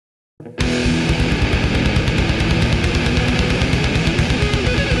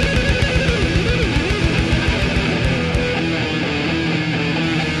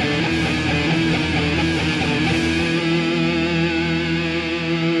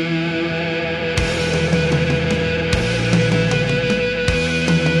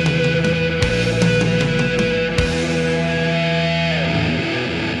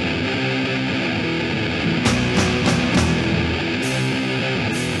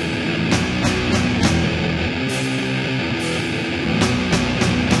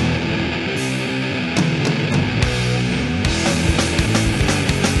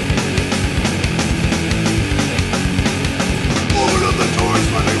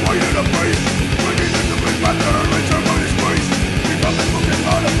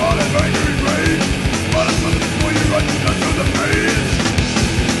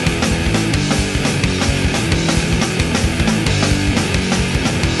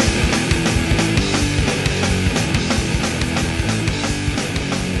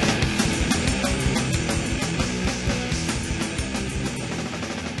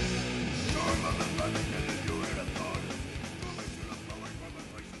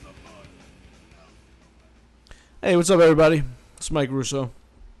Hey, what's up, everybody? It's Mike Russo.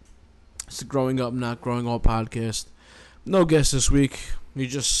 It's the Growing Up, Not Growing Old podcast. No guest this week. You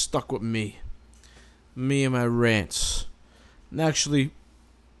just stuck with me. Me and my rants. And actually,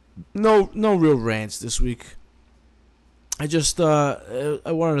 no real rants this week. I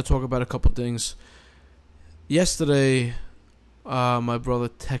wanted to talk about a couple things. Yesterday, my brother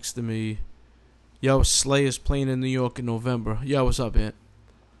texted me, "Yo, Slay is playing in New York in November." Yo, what's up, Ant?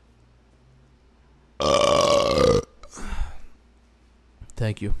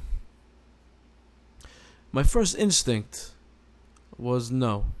 Thank you. My first instinct was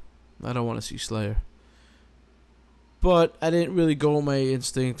no. I don't want to see Slayer. But I didn't really go with my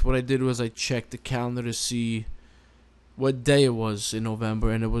instinct. What I did was I checked the calendar to see what day it was in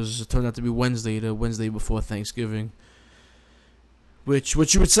November, and it turned out to be Wednesday, the Wednesday before Thanksgiving. Which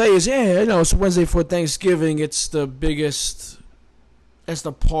what you would say is, yeah, it's Wednesday before Thanksgiving. It's the biggest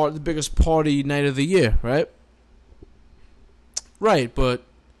party night of the year, right? Right, but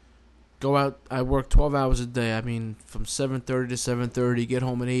go out. I work 12 hours a day. I mean, from 7:30 to 7:30. Get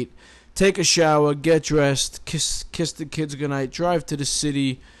home at 8. Take a shower. Get dressed. Kiss the kids goodnight. Drive to the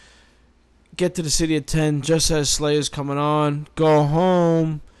city. Get to the city at 10. Just as Slayer's coming on. Go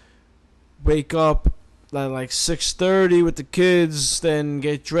home. Wake up at like 6:30 with the kids. Then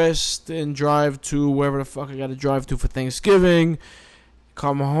get dressed and drive to wherever the fuck I gotta drive to for Thanksgiving.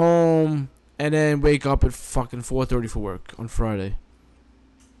 Come home. And then wake up at fucking 4:30 for work on Friday.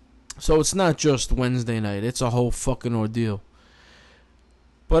 So it's not just Wednesday night. It's a whole fucking ordeal.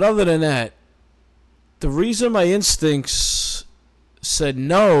 But other than that, the reason my instincts said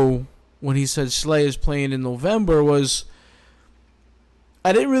no when he said Slay is playing in November was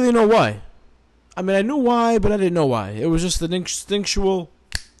I didn't really know why. I mean, I knew why, but I didn't know why. It was just an instinctual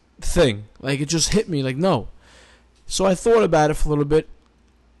thing. Like, it just hit me like, no. So I thought about it for a little bit.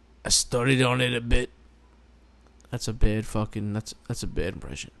 I studied on it a bit. That's a bad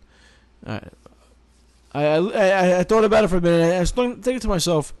impression. Alright. I thought about it for a minute. I was thinking to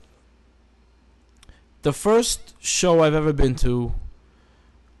myself, the first show I've ever been to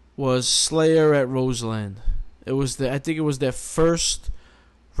was Slayer at Roseland. I think it was their first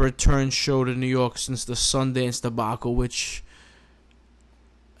return show to New York since the Sundance debacle, which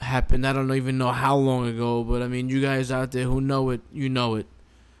happened, I don't even know how long ago, but I mean, you guys out there who know it, you know it.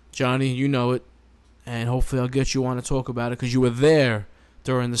 Johnny, you know it, and hopefully I'll get you on to talk about it because you were there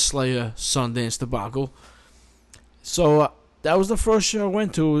during the Slayer Sundance debacle. So that was the first show I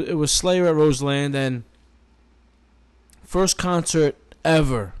went to. It was Slayer at Roseland, and first concert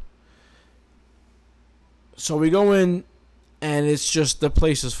ever. So we go in, and it's just, the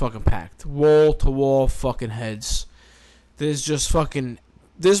place is fucking packed. Wall to wall fucking heads. There's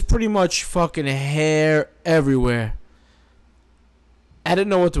pretty much fucking hair everywhere. I didn't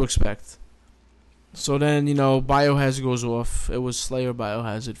know what to expect. So then, Biohazard goes off. It was Slayer,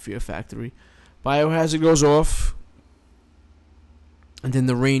 Biohazard, Fear Factory. Biohazard goes off. And then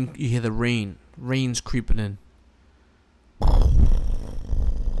the rain, you hear the rain. Rain's creeping in.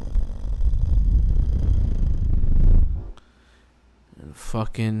 And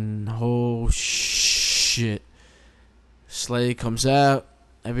fucking, oh shit. Slayer comes out.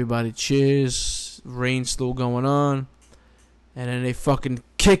 Everybody cheers. Rain's still going on. And then they fucking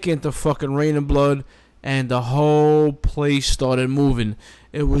kick into fucking Rain and Blood, and the whole place started moving.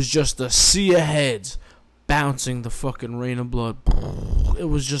 It was just a sea of heads bouncing the fucking Rain and Blood. It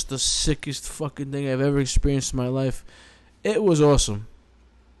was just the sickest fucking thing I've ever experienced in my life. It was awesome.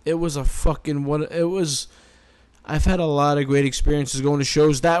 It was a fucking I've had a lot of great experiences going to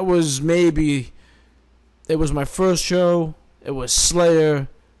shows. It was my first show. It was Slayer,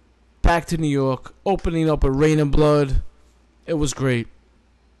 back to New York, opening up a Rain and Blood. It was great.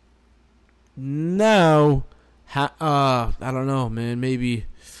 Now, I don't know, man. Maybe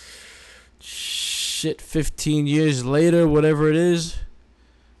 15 years later, whatever it is.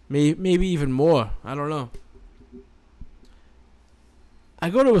 Maybe even more. I don't know. I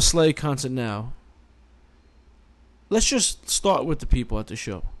go to a Slay concert now. Let's just start with the people at the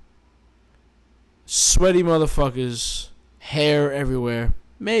show. Sweaty motherfuckers, hair everywhere.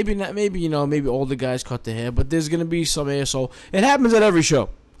 Maybe not. Maybe older guys cut their hair, but there's gonna be some asshole. It happens at every show.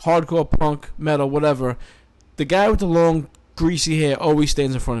 Hardcore, punk, metal, whatever. The guy with the long, greasy hair always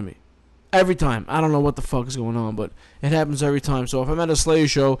stands in front of me. Every time. I don't know what the fuck is going on, but it happens every time. So if I'm at a Slayer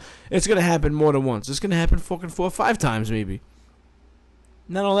show, it's gonna happen more than once. It's gonna happen fucking 4 or 5 times, maybe.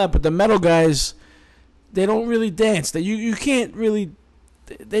 Not all that, but the metal guys, they don't really dance. You can't really,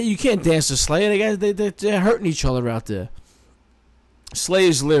 you can't dance to Slayer. They're hurting each other out there.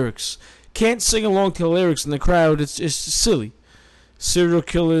 Slayer's lyrics. Can't sing along to the lyrics in the crowd. It's silly. Serial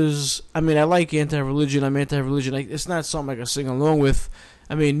killers. I mean, I like anti-religion. I'm anti-religion. It's not something I can sing along with.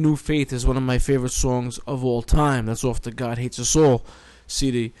 I mean, New Faith is one of my favorite songs of all time. That's off the God Hates Us All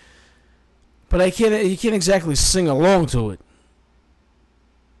CD. But you can't exactly sing along to it.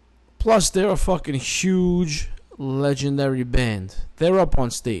 Plus, they're a fucking huge, legendary band. They're up on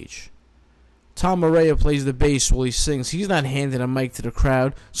stage. Tom Araya plays the bass while he sings. He's not handing a mic to the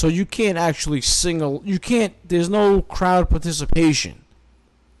crowd, so you can't actually sing. There's no crowd participation.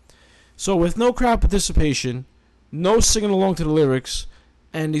 So with no crowd participation, no singing along to the lyrics,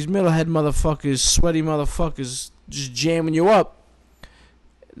 and these metalhead motherfuckers, sweaty motherfuckers, just jamming you up,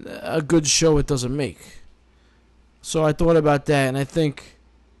 a good show it doesn't make. So I thought about that, and I think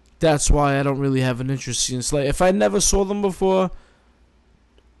that's why I don't really have an interest in Slayer. If I never saw them before,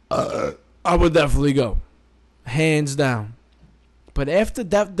 I would definitely go, hands down. But after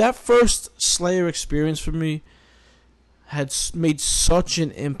that first Slayer experience for me had made such an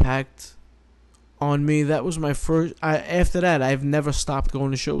impact on me. That was my first. After that, I've never stopped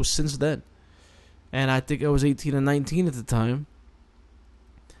going to shows since then. And I think I was 18 or 19 at the time,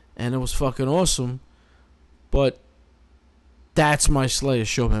 and it was fucking awesome. But that's my Slayer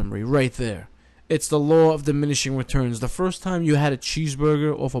show memory right there. It's the law of diminishing returns. The first time you had a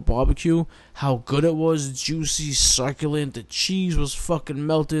cheeseburger off a barbecue, how good it was, juicy, succulent, the cheese was fucking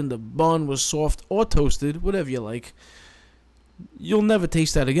melting, the bun was soft or toasted, whatever you like. You'll never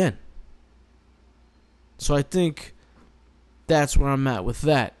taste that again. So I think that's where I'm at with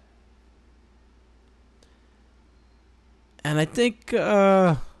that. And I think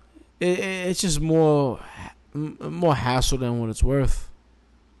it's just more hassle than what it's worth.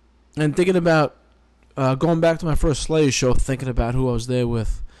 And thinking about going back to my first Slayer show, thinking about who I was there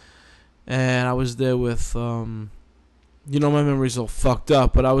with, and I was there with, my memory's all fucked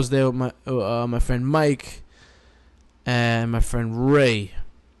up, but I was there with my friend Mike, and my friend Ray,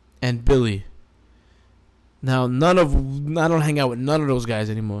 and Billy. Now, I don't hang out with none of those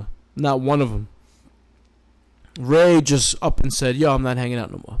guys anymore. Not one of them. Ray just up and said, "Yo, I'm not hanging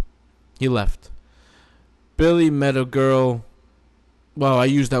out no more." He left. Billy met a girl. Well, I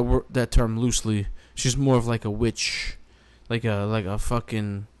use that term loosely. She's more of like a witch, like a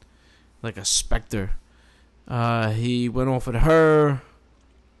fucking, like a specter. He went off with her,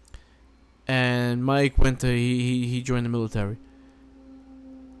 and Mike he joined the military.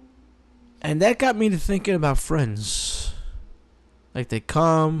 And that got me to thinking about friends. Like, they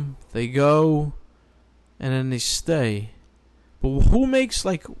come, they go, and then they stay. But what makes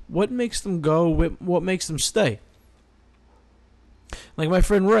them go? What makes them stay? Like my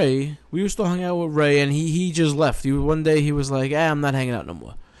friend Ray, we used to hang out with Ray, and he just left. One day he was like, I'm not hanging out no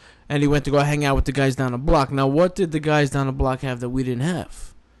more. And he went to go hang out with the guys down the block. Now, what did the guys down the block have that we didn't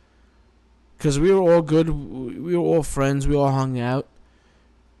have? Because we were all good. We were all friends. We all hung out.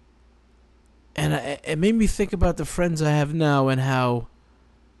 And it made me think about the friends I have now and how,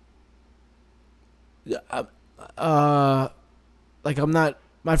 like, I'm not,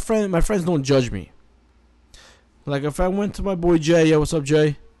 my friends don't judge me. Like, if I went to my boy Jay, yo, what's up,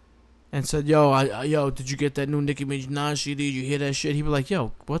 Jay? And said, yo, did you get that new Nicki Minaj CD? Did you hear that shit? He'd be like,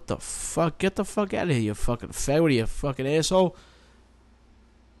 yo, what the fuck? Get the fuck out of here, you fucking faggot, you fucking asshole.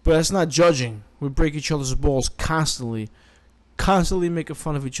 But that's not judging. We break each other's balls constantly making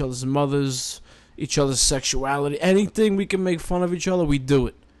fun of each other's mothers, each other's sexuality. Anything we can make fun of each other, we do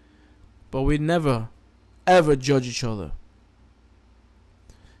it. But we never, ever judge each other.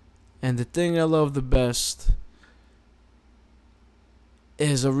 And the thing I love the best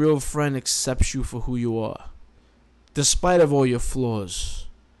is a real friend accepts you for who you are, despite of all your flaws.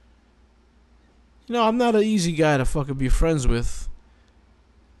 You know, I'm not an easy guy to fucking be friends with.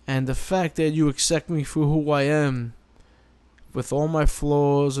 And the fact that you accept me for who I am, with all my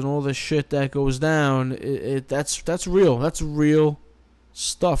flaws and all the shit that goes down, that's real. That's real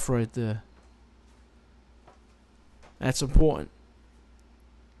stuff right there. That's important.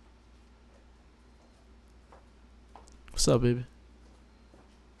 What's up, baby?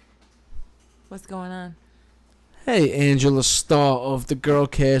 What's going on? Hey, Angela, star of the Girl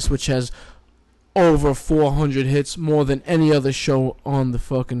Cast, which has over 400 hits, more than any other show on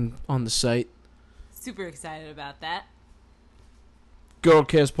the site. Super excited about that. Girl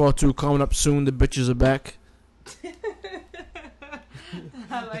Cast Part 2 coming up soon. The bitches are back.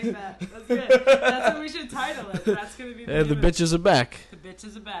 I like that. That's good. That's what we should title it. That's gonna be the bitches are back. The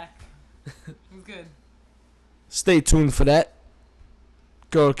bitches are back. It's good. Stay tuned for that.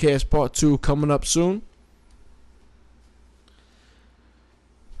 Girl Cast Part 2 coming up soon.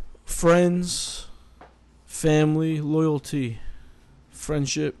 Friends, family, loyalty,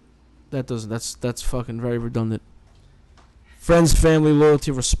 friendship. That's fucking very redundant. Friends, family,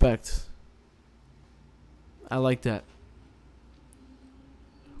 loyalty, respect. I like that.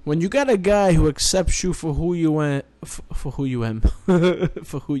 When you got a guy who accepts you for who you am, for who you am,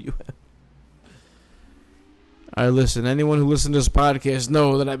 for who you am. All right, listen. Anyone who listens to this podcast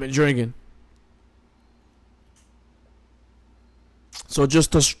know that I've been drinking. So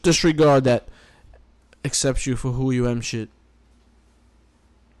just disregard that accepts you for who you am shit.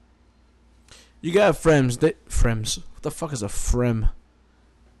 You got friends. Friends. What the fuck is a frem?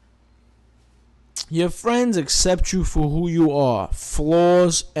 Your friends accept you for who you are,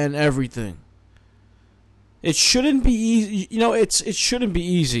 flaws and everything. It shouldn't be easy. You know, it shouldn't be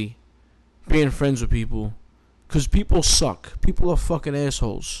easy being friends with people, because people suck. People are fucking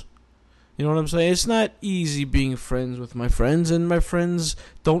assholes. You know what I'm saying? It's not easy being friends with my friends, and my friends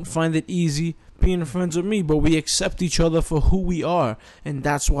don't find it easy being friends with me, but we accept each other for who we are, and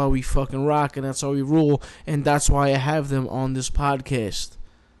that's why we fucking rock, and that's how we rule, and that's why I have them on this podcast.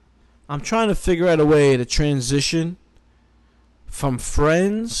 I'm trying to figure out a way to transition from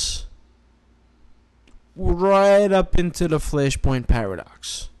friends right up into the Flashpoint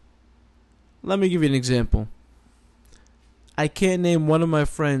paradox. Let me give you an example. I can't name one of my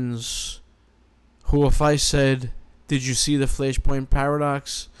friends who, if I said, "Did you see the Flashpoint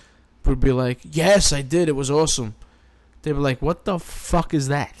paradox?" would be like, "Yes, I did. It was awesome." They'd be like, "What the fuck is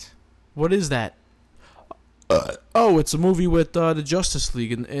that? What is that?" Oh, it's a movie with the Justice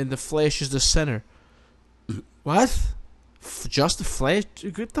League, and the Flash is the center. What? Just the Flash?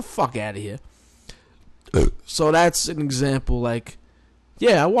 Get the fuck out of here. So that's an example. Like,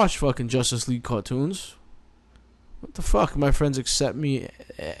 yeah, I watch fucking Justice League cartoons. What the fuck? My friends accept me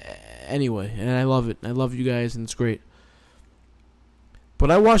anyway, and I love it. I love you guys, and it's great.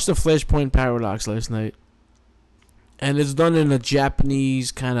 But I watched the Flashpoint Paradox last night, and it's done in a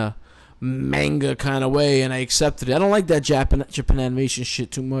Japanese kind of manga kind of way, and I accepted it. I don't like that Japan animation shit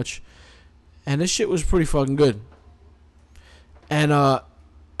too much, and this shit was pretty fucking good. And I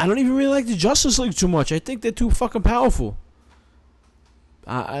don't even really like the Justice League too much. I think they're too fucking powerful.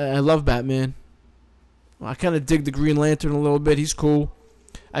 I love Batman. I kind of dig the Green Lantern a little bit. He's cool.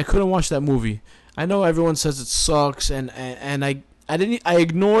 I couldn't watch that movie. I know everyone says it sucks, and I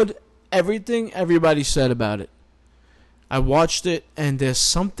ignored everything everybody said about it. I watched it, and there's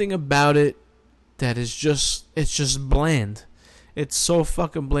something about it that is it's just bland. It's so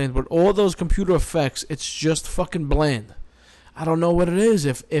fucking bland. With all those computer effects, it's just fucking bland. I don't know what it is.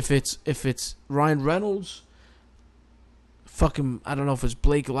 If it's Ryan Reynolds, fucking, I don't know if it's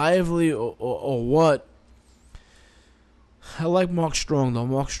Blake Lively or what. I like Mark Strong though.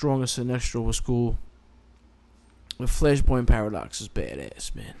 Mark Strong as Sinestro was cool. The Flashpoint Paradox is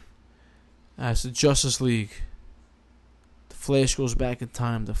badass, man. It's the Justice League. Flash goes back in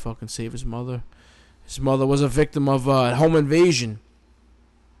time to fucking save his mother. His mother was a victim of a home invasion.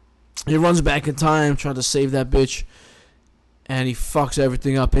 He runs back in time trying to save that bitch, and he fucks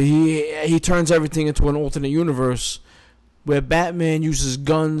everything up. He turns everything into an alternate universe where Batman uses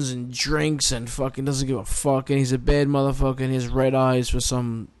guns and drinks and fucking doesn't give a fuck, and he's a bad motherfucker, and he has red eyes for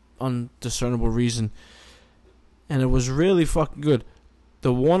some undiscernible reason. And it was really fucking good.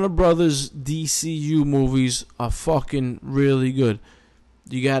 The Warner Brothers DCU movies are fucking really good.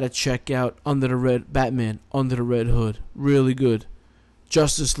 You gotta check out Batman, Under the Red Hood. Really good.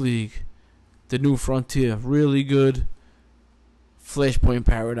 Justice League, The New Frontier. Really good. Flashpoint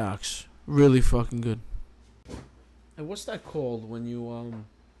Paradox. Really fucking good. And what's that called when you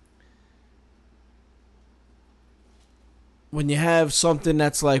have something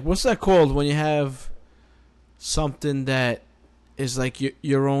that's like, what's that called when you have something that is like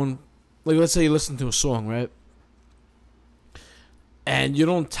your own, like let's say you listen to a song, right? And you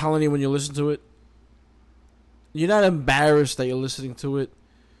don't tell anyone you listen to it. You're not embarrassed that you're listening to it,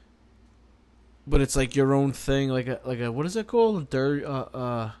 but it's like your own thing, like a what is it called?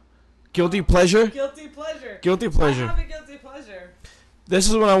 Guilty pleasure. Guilty pleasure. Guilty pleasure. I have a guilty pleasure. This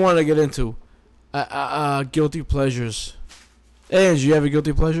is what I want to get into. Guilty pleasures. Hey, Angie, you have a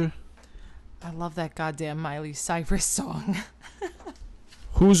guilty pleasure? I love that goddamn Miley Cyrus song.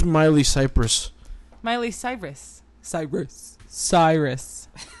 Who's Miley Cyrus? Miley Cyrus. Cyrus.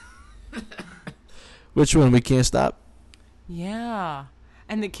 Which one? We Can't Stop? Yeah.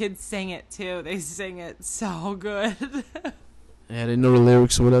 And the kids sing it too. They sing it so good. Yeah, they know the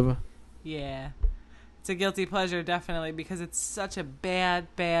lyrics or whatever. Yeah. It's a guilty pleasure, definitely, because it's such a bad,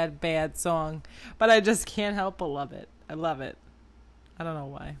 bad, bad song. But I just can't help but love it. I love it. I don't know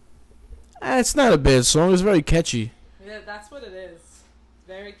why. It's not a bad song. It's very catchy. Yeah, that's what it is. It's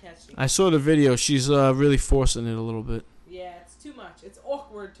very catchy. I saw the video. She's really forcing it a little bit. Yeah, it's too much. It's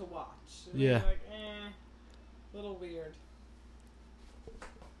awkward to watch. Yeah. You're like, little weird.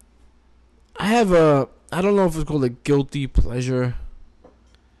 have I don't know if it's called a guilty pleasure,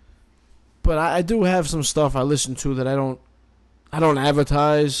 but I do have some stuff I listen to that I don't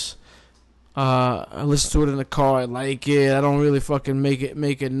advertise. I listen to it in the car. I like it. I don't really fucking make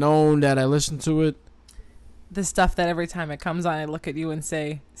it known that I listen to it. The stuff that every time it comes on, I look at you and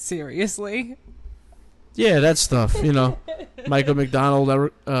say, seriously? Yeah, that stuff. Michael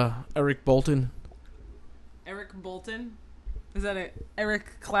McDonald, Eric Bolton. Eric Bolton? Is that a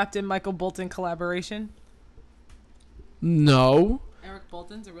Eric Clapton, Michael Bolton collaboration? No. Eric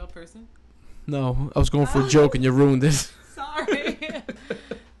Bolton's a real person? No, I was going for a joke and you ruined it. Sorry.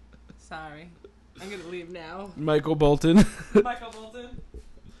 Sorry. I'm going to leave now. Michael Bolton. Michael Bolton.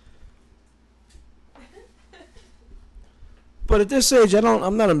 But at this age,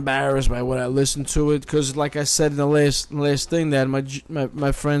 I'm not embarrassed by what I listen to it, because like I said in the last thing, that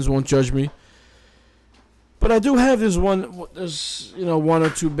my friends won't judge me. But I do have there's one or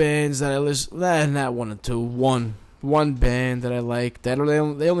two bands that I listen. Not one or two, one band that I like. That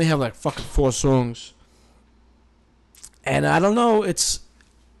they only have like fucking 4 songs. And I don't know.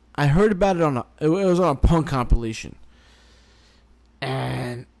 I heard about it it was on a punk compilation.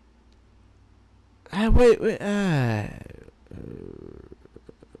 And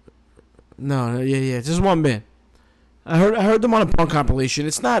just one band. I heard them on a punk compilation.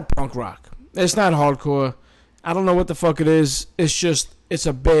 It's not punk rock. It's not hardcore. I don't know what the fuck it is. It's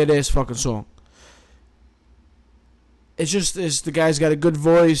a badass fucking song. It's the guy's got a good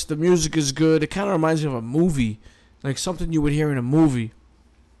voice. The music is good. It kind of reminds me of a movie, like something you would hear in a movie.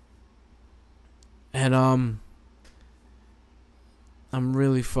 And I'm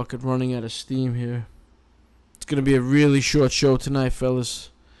really fucking running out of steam here. It's gonna be a really short show tonight,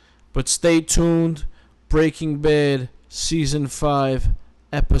 fellas. But stay tuned. Breaking Bad Season 5,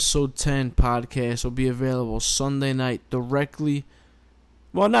 Episode 10 podcast will be available Sunday night directly.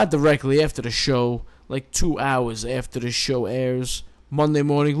 Well, not directly after the show. Like 2 hours after the show airs. Monday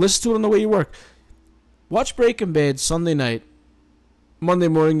morning. Listen to it on the way you work. Watch Breaking Bad Sunday night. Monday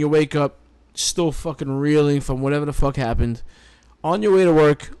morning you wake up still fucking reeling from whatever the fuck happened. On your way to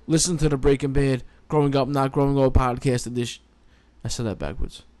work, listen to the Breaking Bad Growing Up Not Growing Old podcast edition. I said that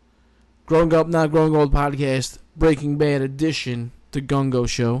backwards. Growing Up Not Growing Old podcast Breaking Bad edition, the Gungo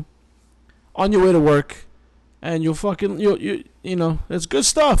Show. On your way to work, and you'll fucking you it's good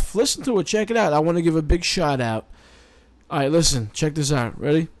stuff. Listen to it, check it out. I want to give a big shout out. All right, listen, check this out.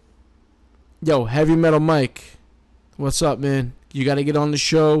 Ready? Yo, Heavy Metal Mike, what's up, man? You got to get on the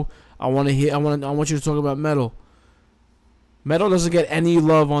show. I want you to talk about metal. Metal doesn't get any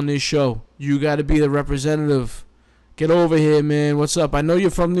love on this show. You got to be the representative. Get over here, man. What's up? I know you're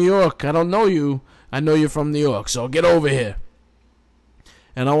from New York. I don't know you. I know you're from New York, so get over here.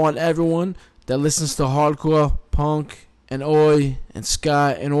 And I want everyone that listens to hardcore, punk, and oi, and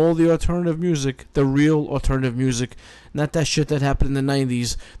ska, and all the alternative music, the real alternative music, not that shit that happened in the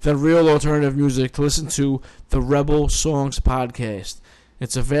 90s, the real alternative music, to listen to the Rebel Songs podcast.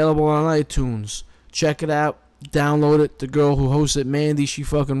 It's available on iTunes. Check it out. Download it. The girl who hosts it, Mandy, she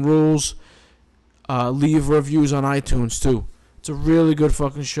fucking rules. Leave reviews on iTunes, too. It's a really good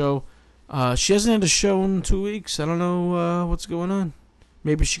fucking show. She hasn't had a show in 2 weeks. I don't know what's going on.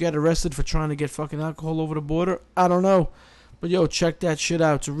 Maybe she got arrested for trying to get fucking alcohol over the border. I don't know. But, yo, check that shit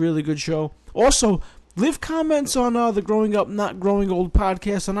out. It's a really good show. Also, leave comments on the Growing Up Not Growing Old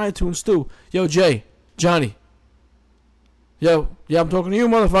podcast on iTunes, too. Yo, Jay, Johnny. Yo, yeah, I'm talking to you,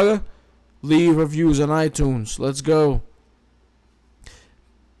 motherfucker. Leave reviews on iTunes. Let's go.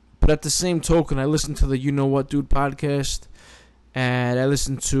 But at the same token, I listen to the You Know What Dude podcast. And I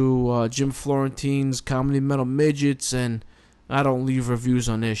listen to Jim Florentine's Comedy Metal Midgets. And I don't leave reviews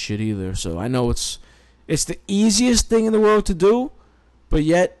on their shit either. So I know it's the easiest thing in the world to do. But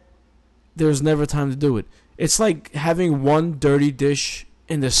yet, there's never time to do it. It's like having one dirty dish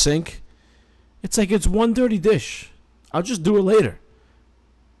in the sink. It's like it's one dirty dish. I'll just do it later.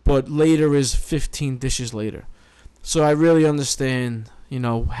 But later is 15 dishes later. So I really understand,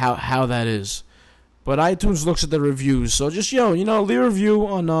 how that is. But iTunes looks at the reviews. So just, leave a review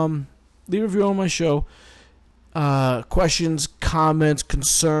on my show. Questions, comments,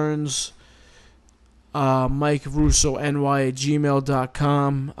 concerns. Mike Russo NY at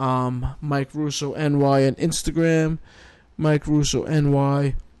gmail.com. Mike Russo NY on Instagram. Mike Russo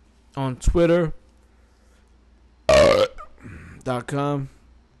NY on Twitter. .com.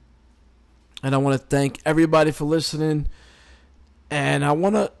 And I want to thank everybody for listening. And I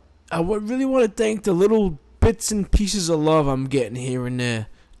really want to thank the little bits and pieces of love I'm getting here and there.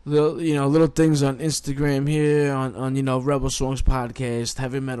 Little things on Instagram here, on Rebel Songs podcast.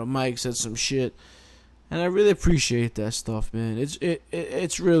 Heavy Metal Mike said some shit, and I really appreciate that stuff, man.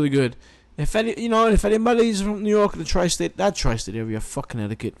 It's really good. If if anybody's from New York, the tri-state, not tri-state area, fuck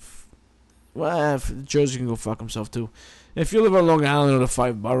Connecticut. Well, Jersey can go fuck himself too. If you live on Long Island or the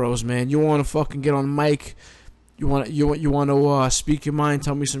five boroughs, man, you want to fucking get on mic, you want to speak your mind,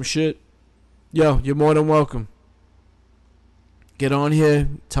 tell me some shit. Yo, you're more than welcome. Get on here,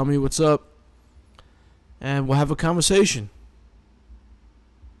 tell me what's up, and we'll have a conversation.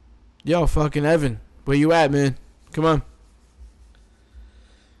 Yo, fucking Evan, where you at, man? Come on.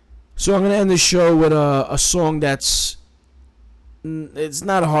 So I'm gonna end the show with a song that's. It's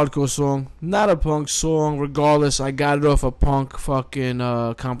not a hardcore song, not a punk song. Regardless, I got it off a punk fucking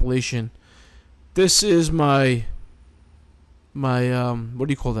compilation. This is my what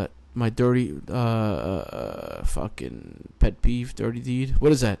do you call that? My dirty fucking pet peeve, dirty deed.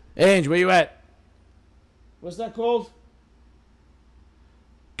 What is that? Ange, where you at? What's that called?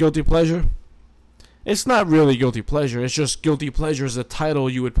 Guilty pleasure. It's not really guilty pleasure. It's just guilty pleasure is the title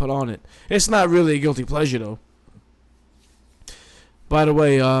you would put on it. It's not really a guilty pleasure though. By the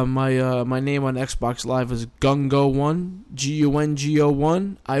way, my name on Xbox Live is Gungo1,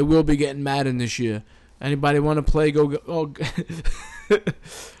 Gungo1. I will be getting Madden this year. Anybody want to play? Go. Oh.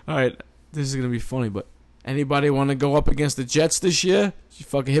 All right, this is gonna be funny, but anybody want to go up against the Jets this year? You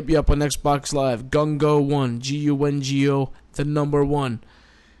fucking hit me up on Xbox Live. Gungo1, Gungo, the number 1.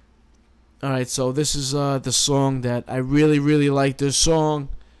 All right, so this is the song that I really, really like. This song,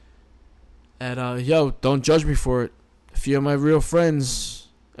 and yo, don't judge me for it. If you're my real friends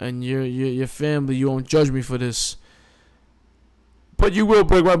and your family, you won't judge me for this. But you will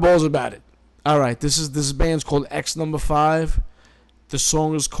break my balls about it. Alright, this band's called X Number 5. The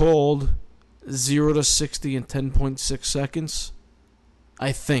song is called 0 to 60 in 10.6 seconds.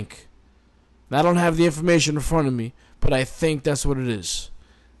 I think. I don't have the information in front of me, but I think that's what it is.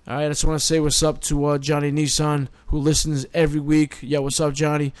 Alright, I just want to say what's up to Johnny Nissan, who listens every week. Yeah, what's up,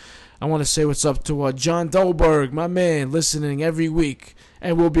 Johnny? I want to say what's up to John Dolberg, my man, listening every week,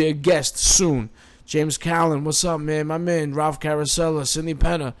 and will be a guest soon. James Callan, what's up, man? My man, Ralph Carosella, Sidney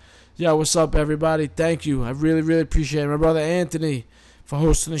Penna. Yo, what's up, everybody? Thank you. I really, really appreciate it. My brother Anthony for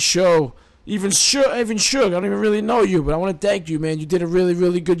hosting the show. Even Shug, I don't even really know you, but I want to thank you, man. You did a really,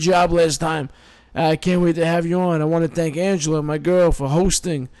 really good job last time. I can't wait to have you on. I want to thank Angela, my girl, for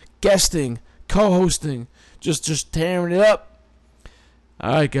hosting, guesting, co-hosting, just tearing it up.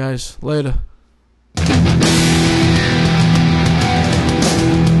 Alright, guys. Later.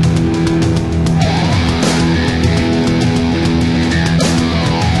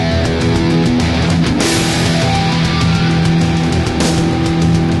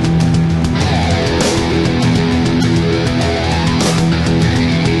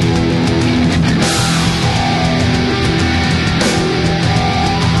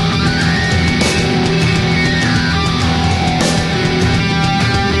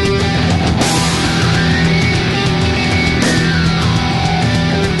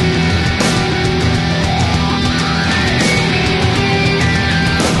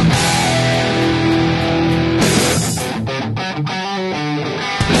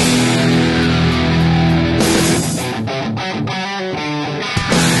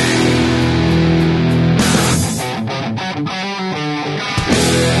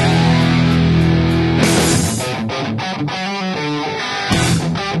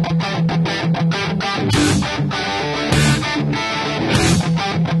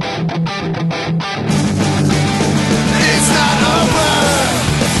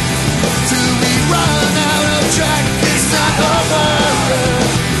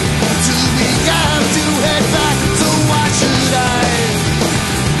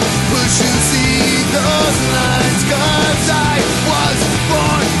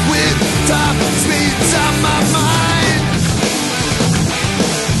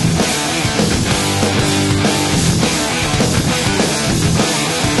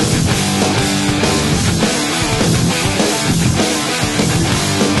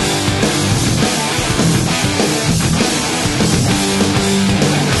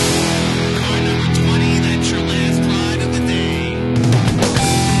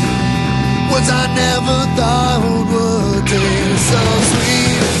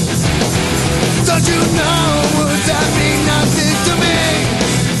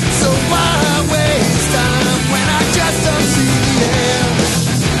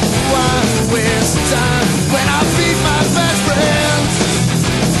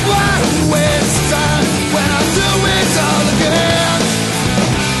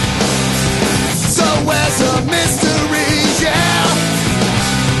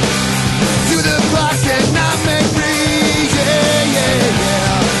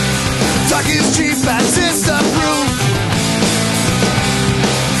 Talk is cheap and sister.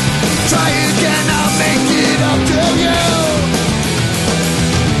 up to you.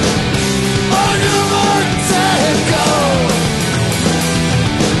 On your heart and go.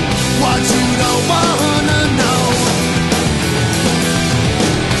 What you don't wanna know.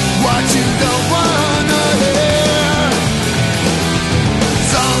 What you don't wanna hear.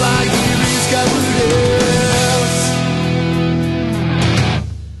 It's all I hear is cowardice.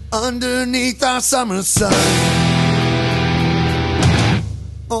 Underneath our summer sun,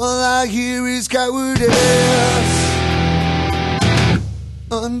 all I hear is cowardice.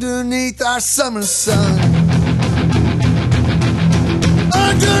 Underneath our summer sun,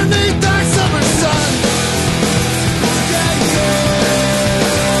 underneath our summer sun.